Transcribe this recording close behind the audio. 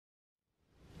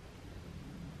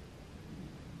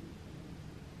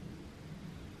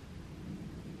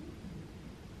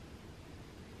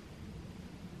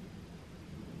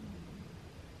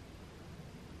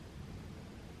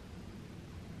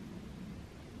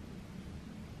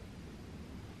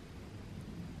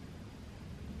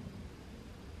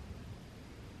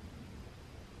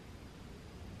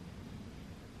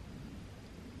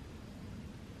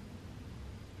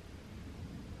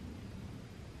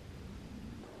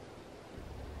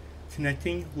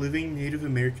Connecting living Native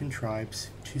American tribes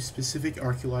to specific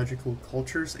archaeological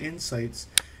cultures and sites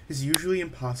is usually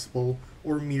impossible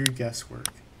or mere guesswork.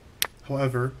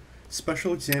 However,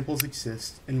 special examples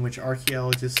exist in which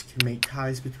archaeologists can make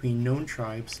ties between known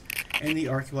tribes and the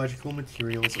archaeological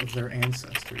materials of their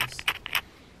ancestors.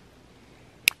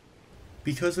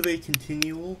 Because of a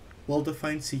continual,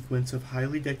 well-defined sequence of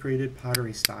highly decorated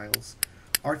pottery styles,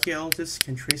 archaeologists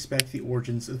can trace back the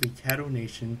origins of the Caddo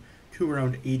Nation to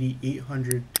around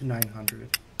 800 to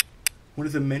 900. One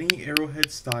of the many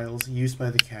arrowhead styles used by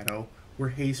the Caddo were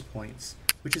haze points,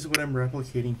 which is what I'm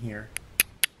replicating here.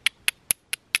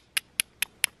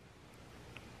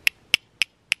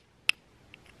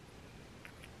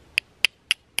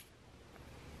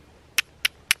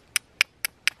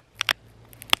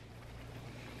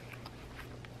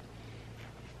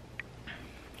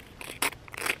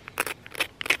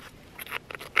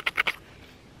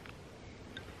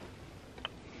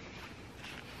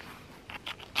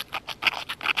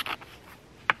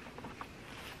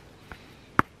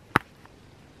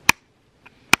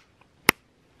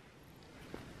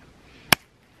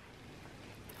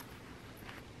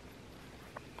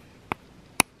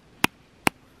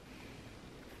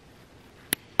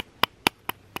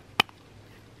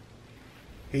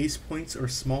 Haze points are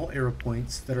small arrow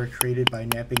points that are created by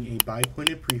knapping a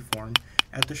bipointed preform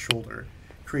at the shoulder,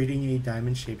 creating a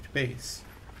diamond-shaped base.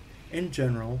 In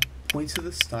general, points of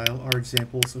this style are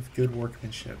examples of good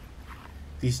workmanship.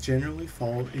 These generally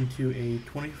fall into a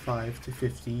 25 to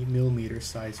 50 millimeter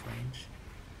size range.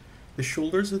 The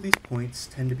shoulders of these points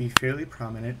tend to be fairly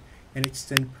prominent and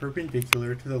extend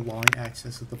perpendicular to the long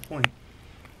axis of the point.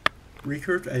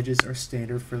 Recurved edges are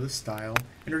standard for this style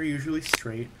and are usually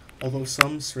straight, although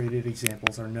some serrated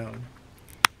examples are known.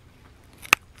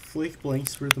 Flake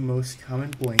blanks were the most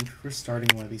common blank for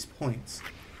starting one of these points,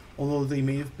 although they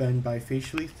may have been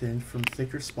bifacially thinned from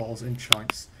thicker spalls and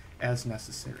chunks as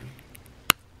necessary.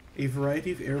 A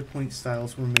variety of arrowpoint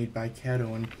styles were made by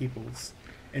Caddoan peoples,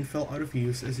 and fell out of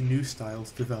use as new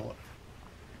styles developed.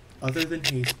 Other than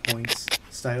haze points,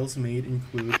 styles made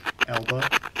include Alba,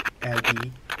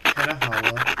 Aggie,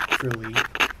 Petahala,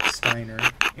 Trilly, Steiner,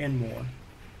 and more.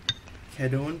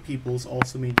 Caddoan peoples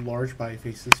also made large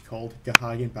bifaces called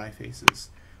Gahagan bifaces,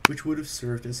 which would have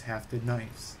served as hafted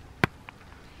knives.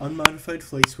 Unmodified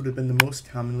flakes would have been the most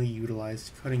commonly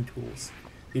utilized cutting tools,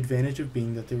 the advantage of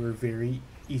being that they were very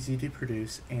easy to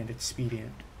produce and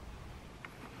expedient.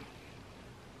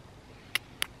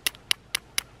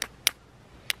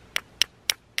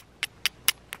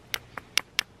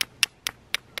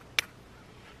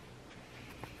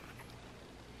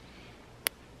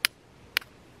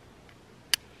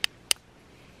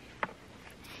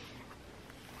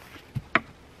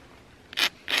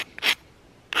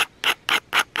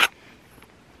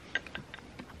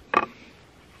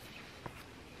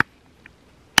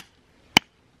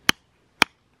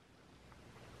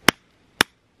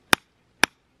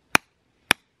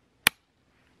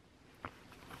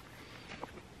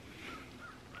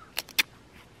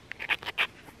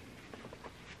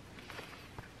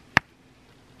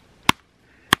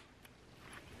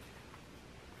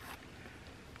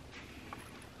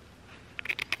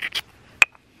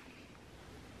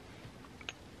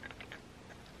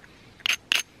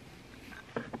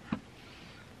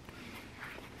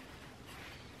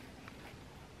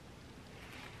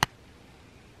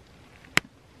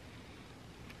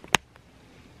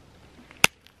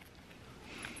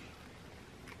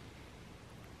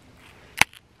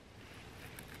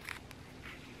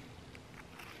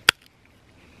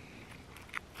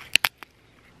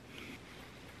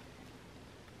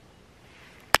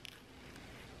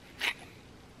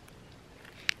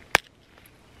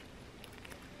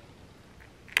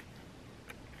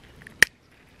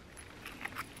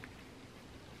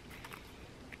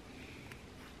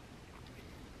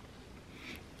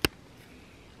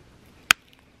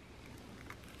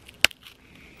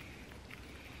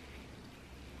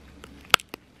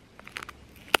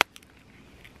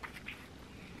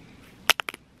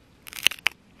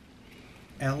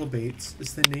 Alabates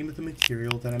is the name of the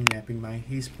material that I'm knapping my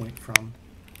haze point from.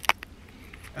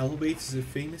 Alabates is a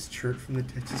famous chert from the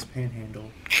Texas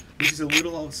Panhandle, which is a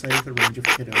little outside of the range of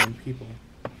Caddoan people.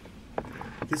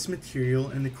 This material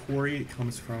and the quarry it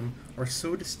comes from are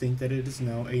so distinct that it is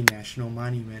now a national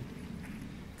monument.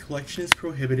 Collection is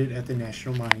prohibited at the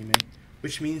national monument,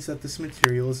 which means that this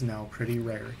material is now pretty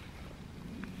rare.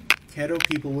 Caddo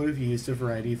people would have used a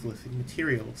variety of lithic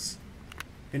materials.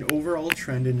 An overall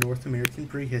trend in North American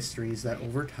prehistory is that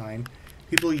over time,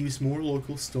 people use more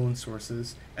local stone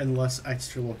sources and less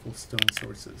extra-local stone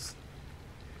sources.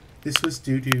 This was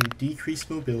due to decreased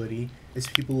mobility as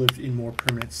people lived in more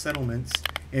permanent settlements,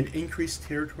 and increased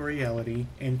territoriality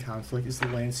and conflict as the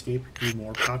landscape grew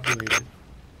more populated.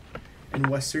 In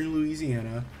western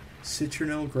Louisiana,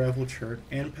 citronelle gravel chert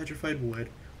and petrified wood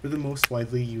were the most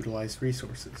widely utilized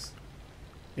resources.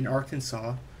 In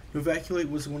Arkansas,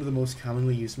 novaculite was one of the most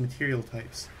commonly used material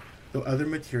types, though other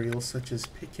materials such as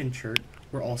pitkin chert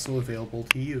were also available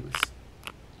to use.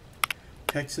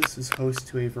 Texas is host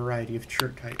to a variety of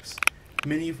chert types,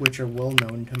 many of which are well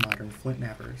known to modern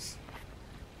flintknappers.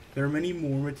 There are many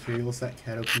more materials that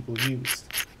Caddo people used,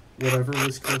 whatever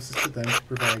was closest to them to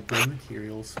provide good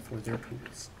materials for their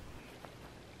tools.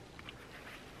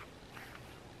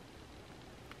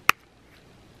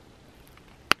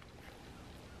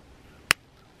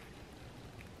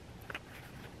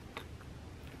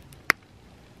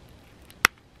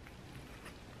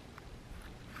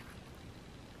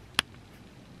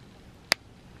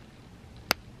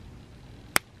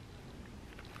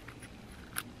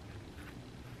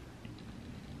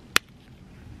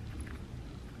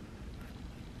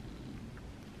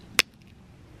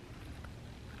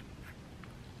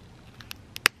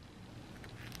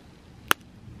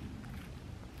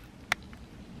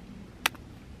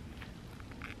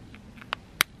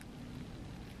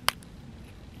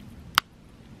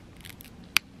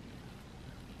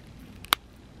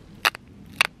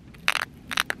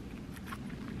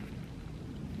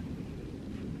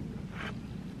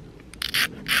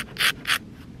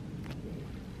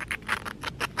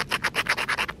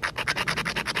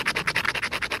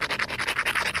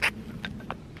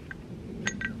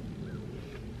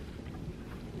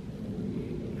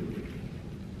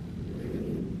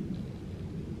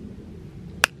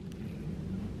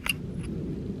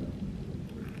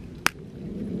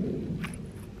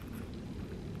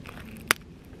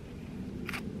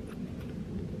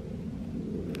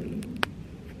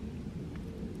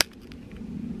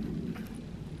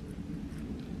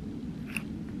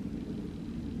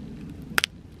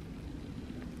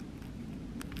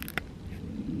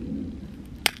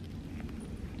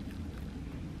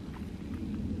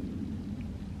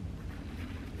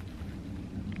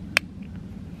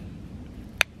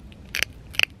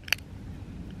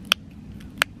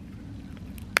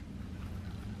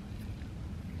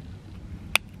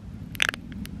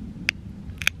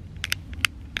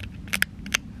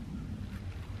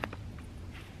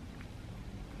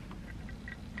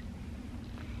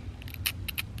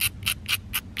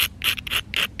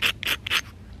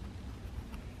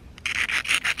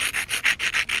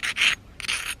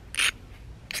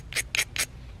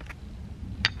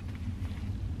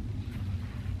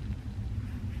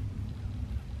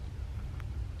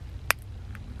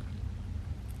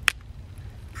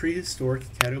 Prehistoric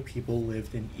Caddo people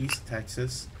lived in East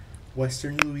Texas,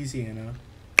 western Louisiana,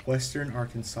 western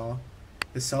Arkansas,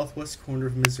 the southwest corner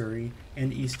of Missouri,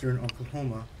 and eastern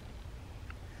Oklahoma.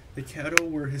 The Caddo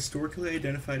were historically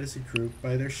identified as a group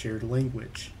by their shared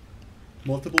language.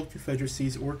 Multiple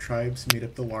confederacies or tribes made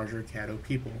up the larger Caddo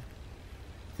people.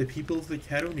 The people of the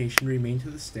Caddo Nation remain to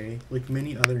this day like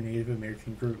many other Native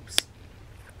American groups.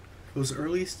 Those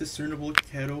earliest discernible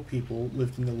Caddo people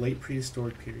lived in the late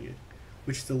prehistoric period,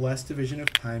 which is the last division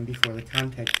of time before the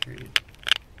contact period.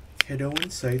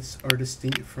 Caddoan sites are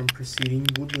distinct from preceding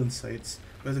woodland sites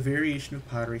by the variation of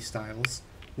pottery styles,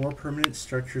 more permanent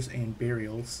structures and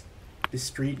burials,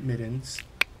 discrete middens,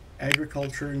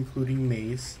 agriculture including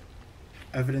maize,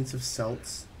 evidence of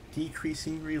celts,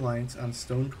 decreasing reliance on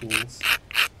stone tools,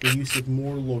 the use of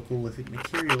more local lithic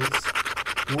materials,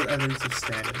 more evidence of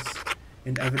status,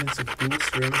 and evidence of dual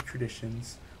ceramic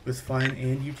traditions with fine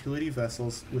and utility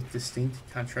vessels with distinct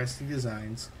contrasting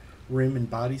designs, rim and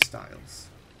body styles.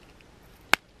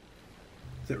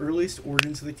 The earliest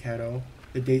origins of the Caddo,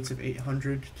 the dates of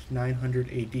 800 to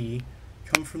 900 AD,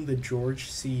 come from the George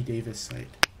C. Davis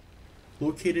site.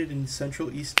 Located in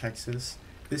central East Texas,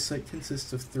 this site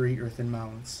consists of 3 earthen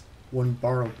mounds, 1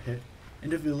 borrow pit,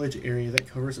 and a village area that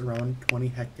covers around 20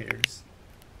 hectares.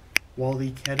 While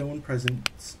the Caddoan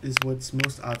presence is what's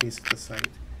most obvious at the site,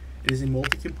 it is a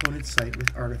multi-component site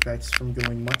with artifacts from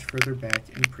going much further back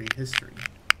in prehistory.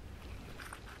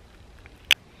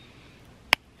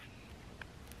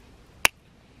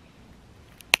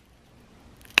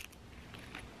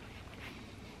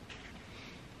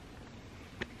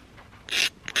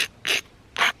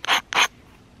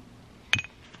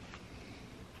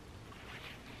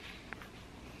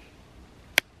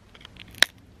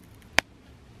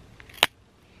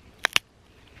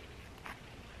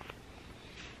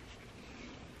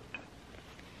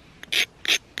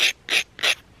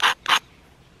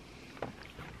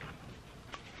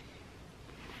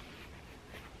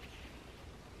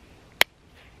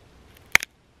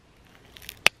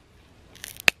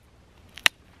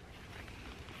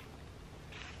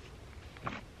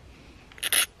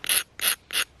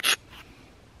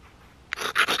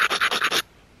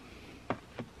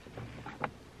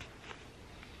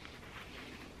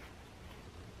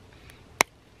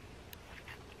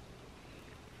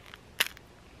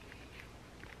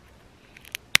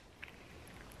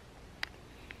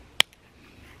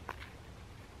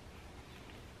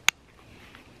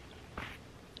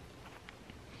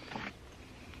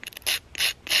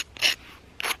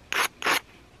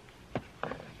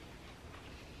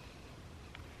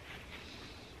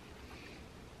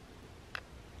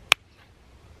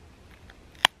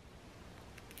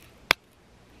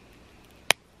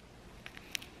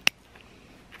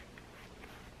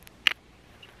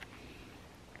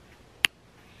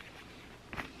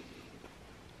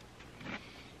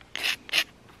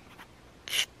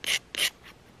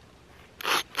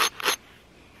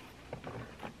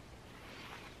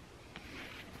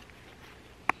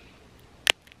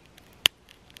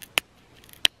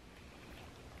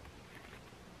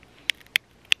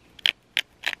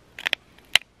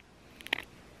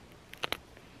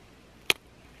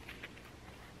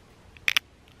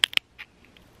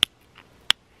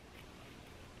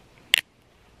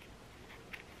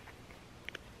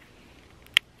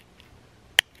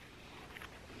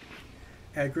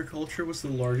 Agriculture was the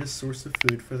largest source of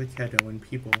food for the Caddoan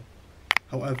people.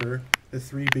 However, the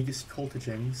three biggest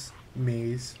cultigens,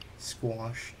 maize,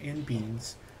 squash, and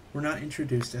beans, were not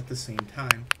introduced at the same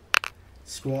time.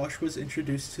 Squash was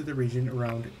introduced to the region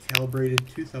around calibrated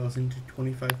 2,000 to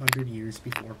 2,500 years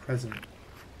before present.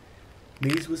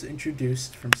 Maize was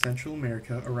introduced from Central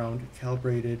America around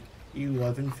calibrated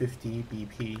 1150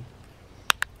 BP.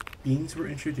 Beans were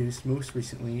introduced most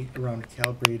recently around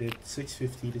calibrated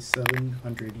 650 to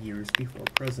 700 years before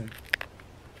present.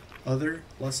 Other,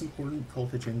 less important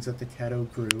cultigens that the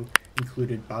Caddo grew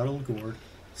included bottle gourd,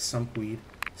 sumpweed,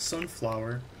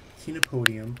 sunflower,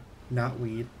 chenopodium,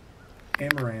 knotweed,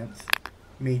 amaranth,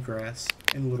 maygrass,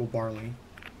 and little barley.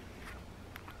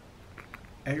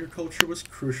 Agriculture was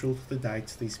crucial to the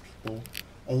diets of these people,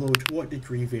 although to what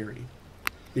degree varied.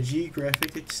 The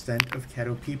geographic extent of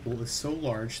Caddo people is so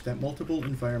large that multiple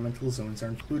environmental zones are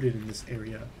included in this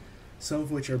area, some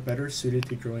of which are better suited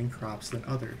to growing crops than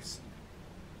others.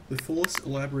 The fullest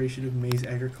elaboration of maize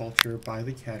agriculture by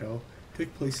the Caddo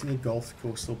took place in the Gulf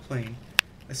coastal plain,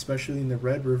 especially in the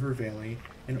Red River Valley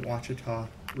and Ouachita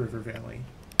River Valley.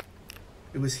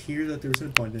 It was here that there was an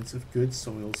abundance of good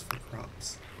soils for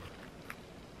crops.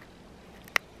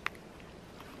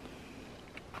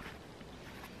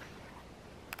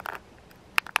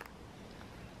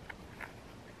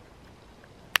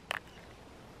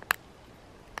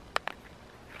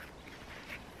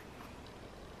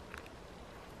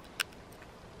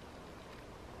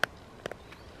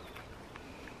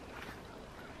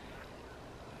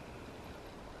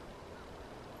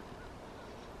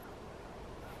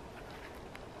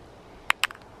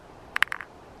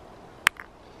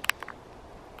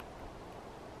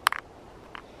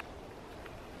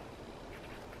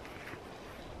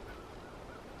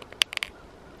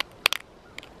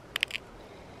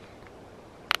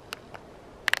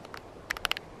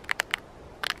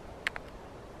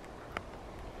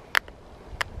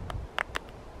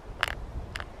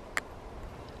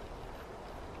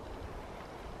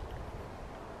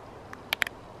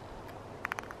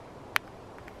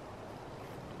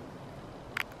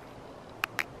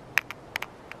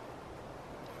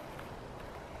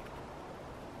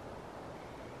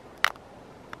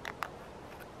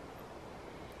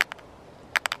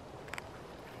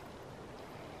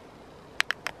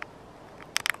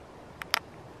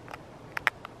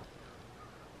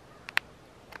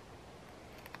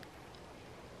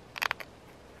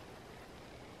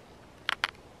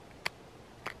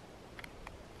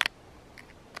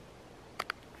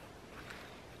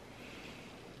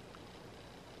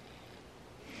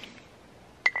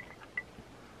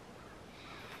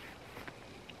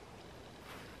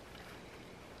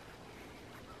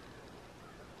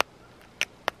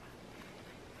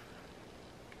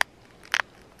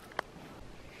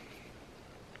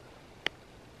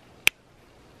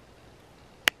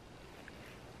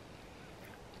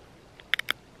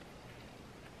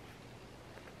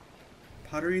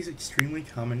 Pottery is extremely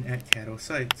common at Caddo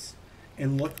sites,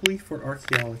 and luckily for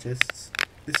archaeologists,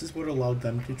 this is what allowed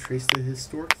them to trace the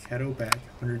historic Caddo back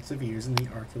hundreds of years in the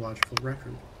archaeological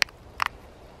record.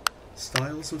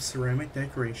 Styles of ceramic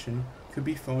decoration could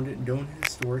be found at known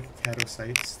historic Caddo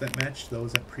sites that matched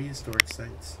those at prehistoric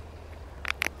sites.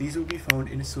 These would be found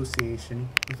in association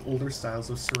with older styles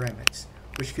of ceramics,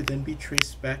 which could then be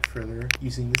traced back further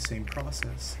using the same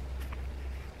process.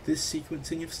 This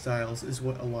sequencing of styles is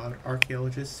what allowed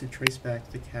archaeologists to trace back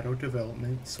the Caddo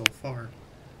development so far.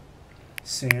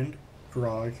 Sand,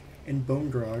 grog, and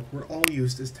bone grog were all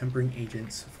used as tempering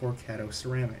agents for Caddo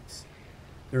ceramics.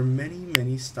 There are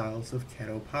many styles of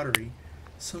Caddo pottery,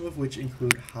 some of which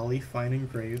include Holly fine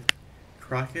engraved,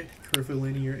 Crockett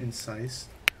curvilinear incised,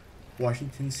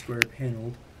 Washington square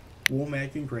paneled,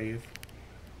 Woolmag engraved,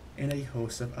 and a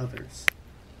host of others.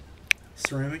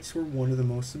 Ceramics were one of the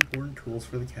most important tools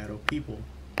for the Caddo people.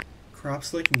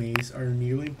 Crops like maize are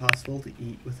nearly impossible to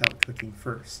eat without cooking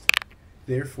first.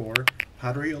 Therefore,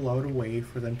 pottery allowed a way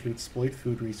for them to exploit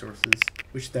food resources,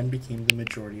 which then became the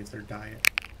majority of their diet.